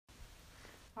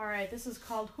All right, this is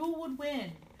called Who Would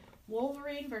Win?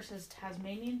 Wolverine versus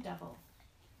Tasmanian Devil.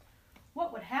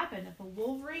 What would happen if a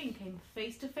wolverine came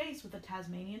face to face with a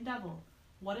Tasmanian devil?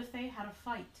 What if they had a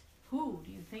fight? Who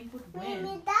do you think would win?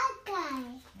 Maybe that guy.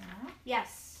 Yeah.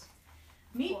 Yes.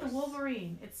 Meet the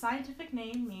wolverine. Its scientific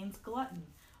name means glutton.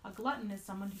 A glutton is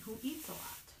someone who eats a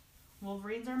lot.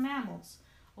 Wolverines are mammals.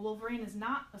 A wolverine is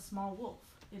not a small wolf.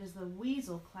 It is the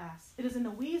weasel class. It is in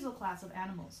the weasel class of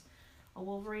animals. A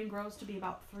wolverine grows to be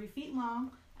about 3 feet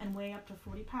long and weigh up to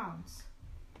 40 pounds.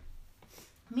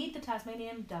 Meet the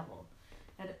Tasmanian devil.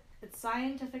 Its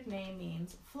scientific name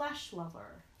means flesh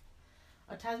lover.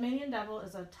 A Tasmanian devil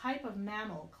is a type of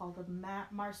mammal called a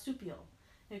marsupial.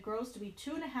 It grows to be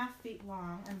 2.5 feet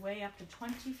long and weigh up to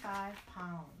 25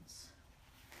 pounds.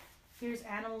 Here's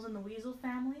animals in the weasel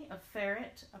family: a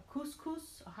ferret, a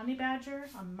cuscus, a honey badger,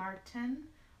 a marten,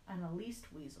 and a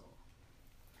least weasel.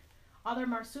 Other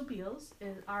marsupials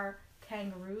are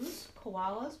kangaroos,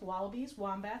 koalas, wallabies,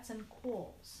 wombats, and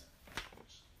quolls.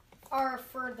 Are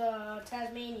for the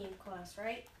Tasmanian class,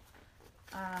 right?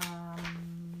 I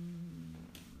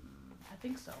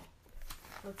think so.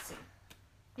 Let's see.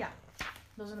 Yeah,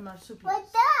 those are the marsupials.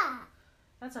 What's that?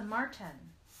 That's a marten.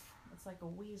 It's like a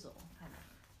weasel, kind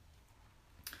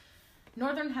of.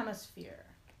 Northern Hemisphere.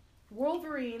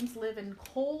 Wolverines live in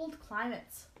cold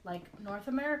climates like North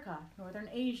America, Northern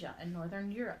Asia, and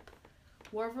Northern Europe.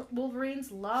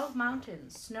 Wolverines love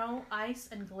mountains, snow, ice,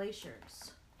 and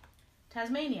glaciers.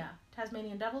 Tasmania.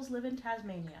 Tasmanian devils live in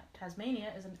Tasmania.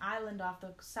 Tasmania is an island off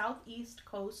the southeast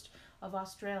coast of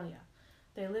Australia.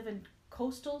 They live in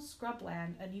coastal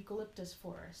scrubland and eucalyptus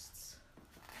forests.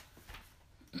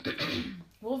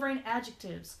 Wolverine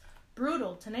adjectives: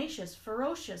 brutal, tenacious,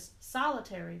 ferocious,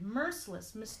 solitary,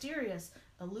 merciless, mysterious,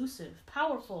 elusive,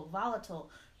 powerful, volatile,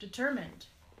 determined.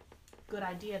 Good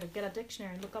idea to get a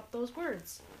dictionary and look up those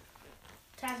words.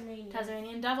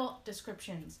 Tasmanian devil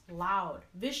descriptions: loud,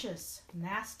 vicious,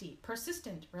 nasty,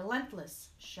 persistent, relentless,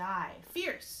 shy,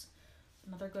 fierce.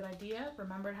 Another good idea,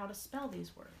 remember how to spell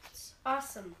these words.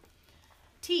 Awesome.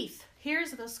 Teeth.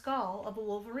 Here's the skull of a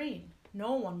wolverine.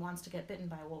 No one wants to get bitten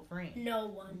by a wolverine. No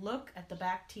one. Look at the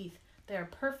back teeth. They are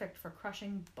perfect for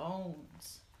crushing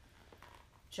bones.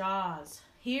 Jaws.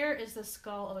 Here is the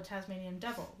skull of a Tasmanian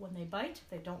devil. When they bite,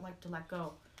 they don't like to let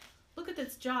go. Look at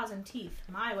its jaws and teeth.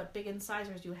 My, what big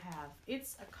incisors you have.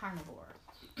 It's a carnivore.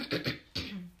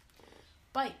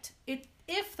 Bite.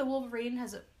 If the wolverine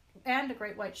and a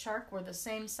great white shark were the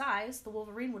same size, the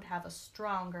wolverine would have a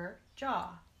stronger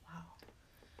jaw. Wow.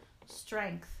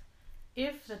 Strength.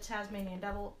 If the Tasmanian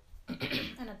devil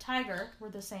and a tiger were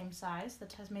the same size, the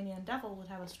Tasmanian devil would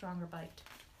have a stronger bite.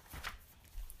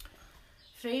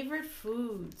 Favorite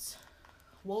foods.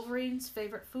 Wolverine's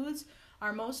favorite foods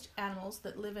are most animals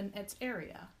that live in its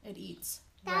area. It eats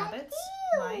rabbits,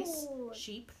 mice,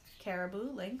 sheep,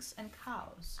 caribou, lynx, and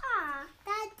cows. Ah,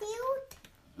 that's cute,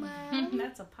 Mom.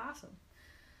 That's a possum.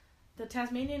 The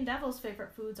Tasmanian devil's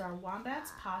favorite foods are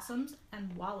wombats, possums,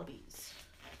 and wallabies.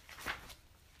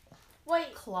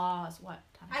 Wait, Claws. What?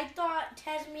 Tom? I thought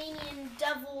Tasmanian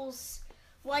devils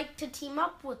like to team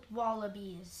up with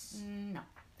wallabies. No,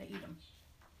 they eat them.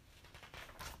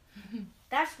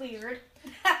 That's weird.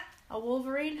 A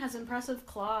wolverine has impressive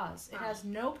claws. It has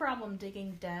no problem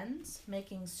digging dens,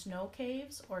 making snow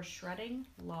caves, or shredding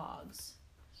logs.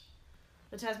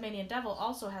 The Tasmanian devil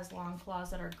also has long claws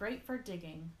that are great for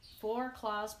digging. 4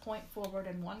 claws point forward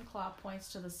and 1 claw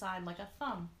points to the side like a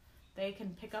thumb. They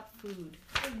can pick up food.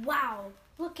 Wow,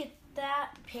 look at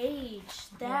that page.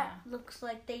 That looks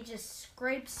like they just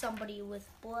scraped somebody with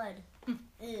blood.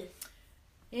 Ugh.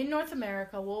 In North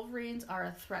America, wolverines are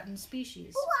a threatened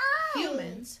species. Why?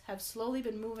 Humans have slowly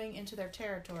been moving into their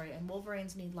territory, and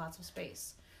wolverines need lots of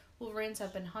space. Wolverines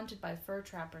have been hunted by fur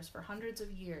trappers for hundreds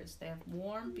of years. They have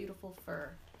warm, beautiful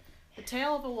fur. The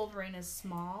tail of a wolverine is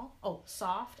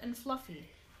soft and fluffy.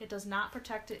 It does not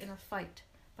protect it in a fight,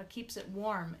 but keeps it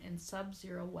warm in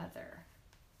sub-zero weather.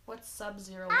 What's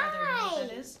sub-zero weather? You know what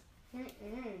that is?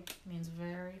 It means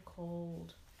very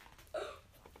cold.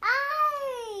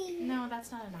 No,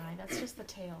 that's not an eye. That's just the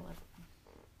tail of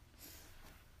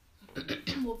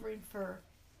wolverine fur.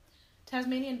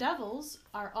 Tasmanian devils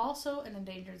are also an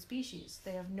endangered species.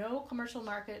 There is no commercial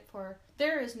market for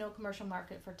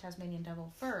Tasmanian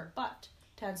devil fur, but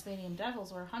Tasmanian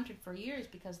devils were hunted for years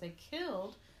because they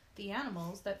killed the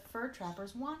animals that fur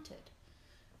trappers wanted.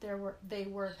 They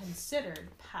were considered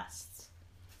pests.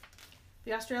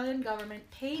 The Australian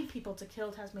government paid people to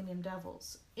kill Tasmanian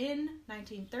devils. In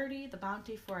 1930, the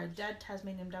bounty for a dead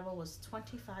Tasmanian devil was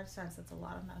 25 cents. That's a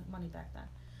lot of money back then.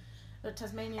 The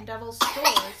Tasmanian devil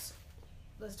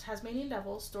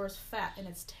stores fat in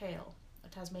its tail. A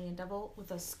Tasmanian devil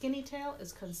with a skinny tail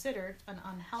is considered an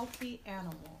unhealthy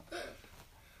animal.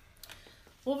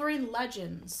 Wolverine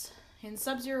legends. In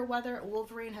sub-zero weather, a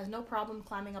wolverine has no problem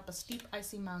climbing up a steep,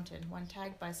 icy mountain. When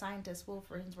tagged by scientists,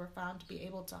 wolverines were found to be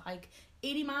able to hike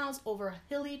 80 miles over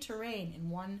hilly terrain in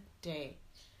one day.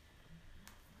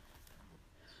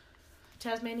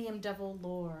 Tasmanian devil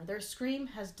lore. Their scream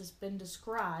has been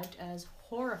described as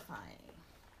horrifying.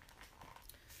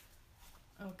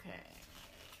 Okay,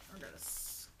 we're going to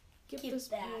skip this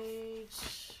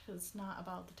page. It's not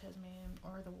about the Tasmanian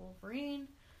or the wolverine.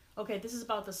 Okay, this is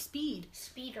about the speed.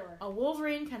 Speeder. A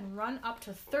wolverine can run up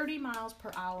to 30 miles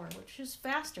per hour, which is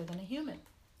faster than a human.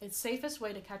 The safest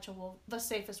way to catch a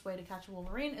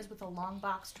wolverine is with a long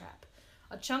box trap.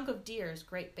 A chunk of deer is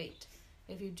great bait.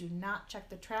 If you do not check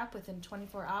the trap within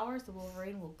 24 hours, the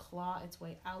wolverine will claw its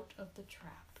way out of the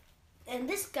trap. And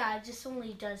this guy just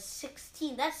only does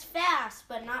 16. That's fast,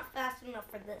 but not fast enough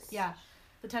for this. Yeah,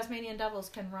 the Tasmanian devils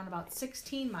can run about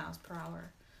 16 miles per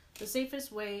hour. The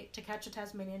safest way to catch a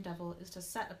Tasmanian devil is to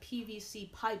set a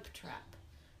PVC pipe trap.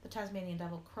 The Tasmanian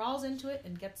devil crawls into it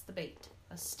and gets the bait.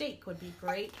 A stake would be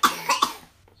great.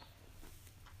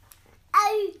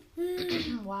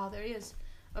 Wow, there he is.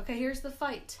 Okay, here's the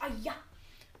fight. Yeah.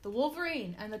 The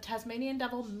wolverine and the Tasmanian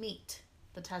devil meet.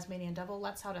 The Tasmanian devil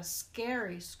lets out a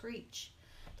scary screech.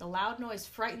 The loud noise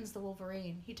frightens the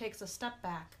wolverine. He takes a step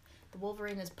back. The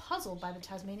wolverine is puzzled by the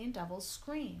Tasmanian devil's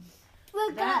scream.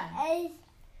 Look at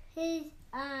his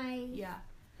eyes. Yeah.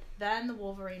 Then the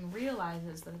wolverine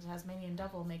realizes that the Tasmanian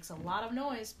devil makes a lot of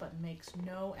noise but makes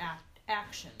no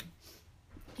action.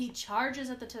 He charges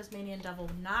at the Tasmanian devil,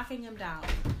 knocking him down.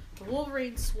 The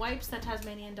wolverine swipes the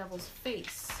Tasmanian devil's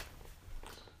face.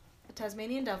 The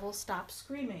Tasmanian devil stops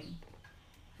screaming.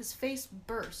 His face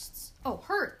bursts. Oh,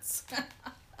 hurts!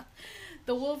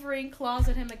 The wolverine claws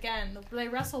at him again. They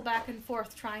wrestle back and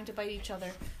forth, trying to bite each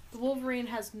other. The wolverine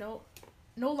has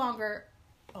longer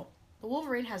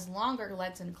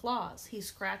legs and claws. He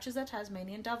scratches the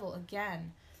Tasmanian devil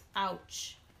again.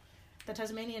 Ouch. The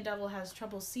Tasmanian devil has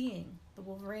trouble seeing. The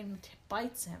wolverine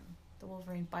bites him. The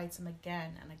wolverine bites him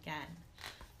again and again.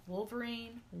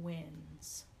 Wolverine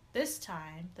wins. This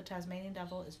time, the Tasmanian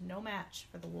devil is no match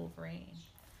for the wolverine.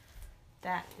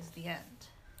 That is the end.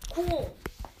 Cool.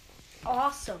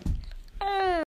 Awesome.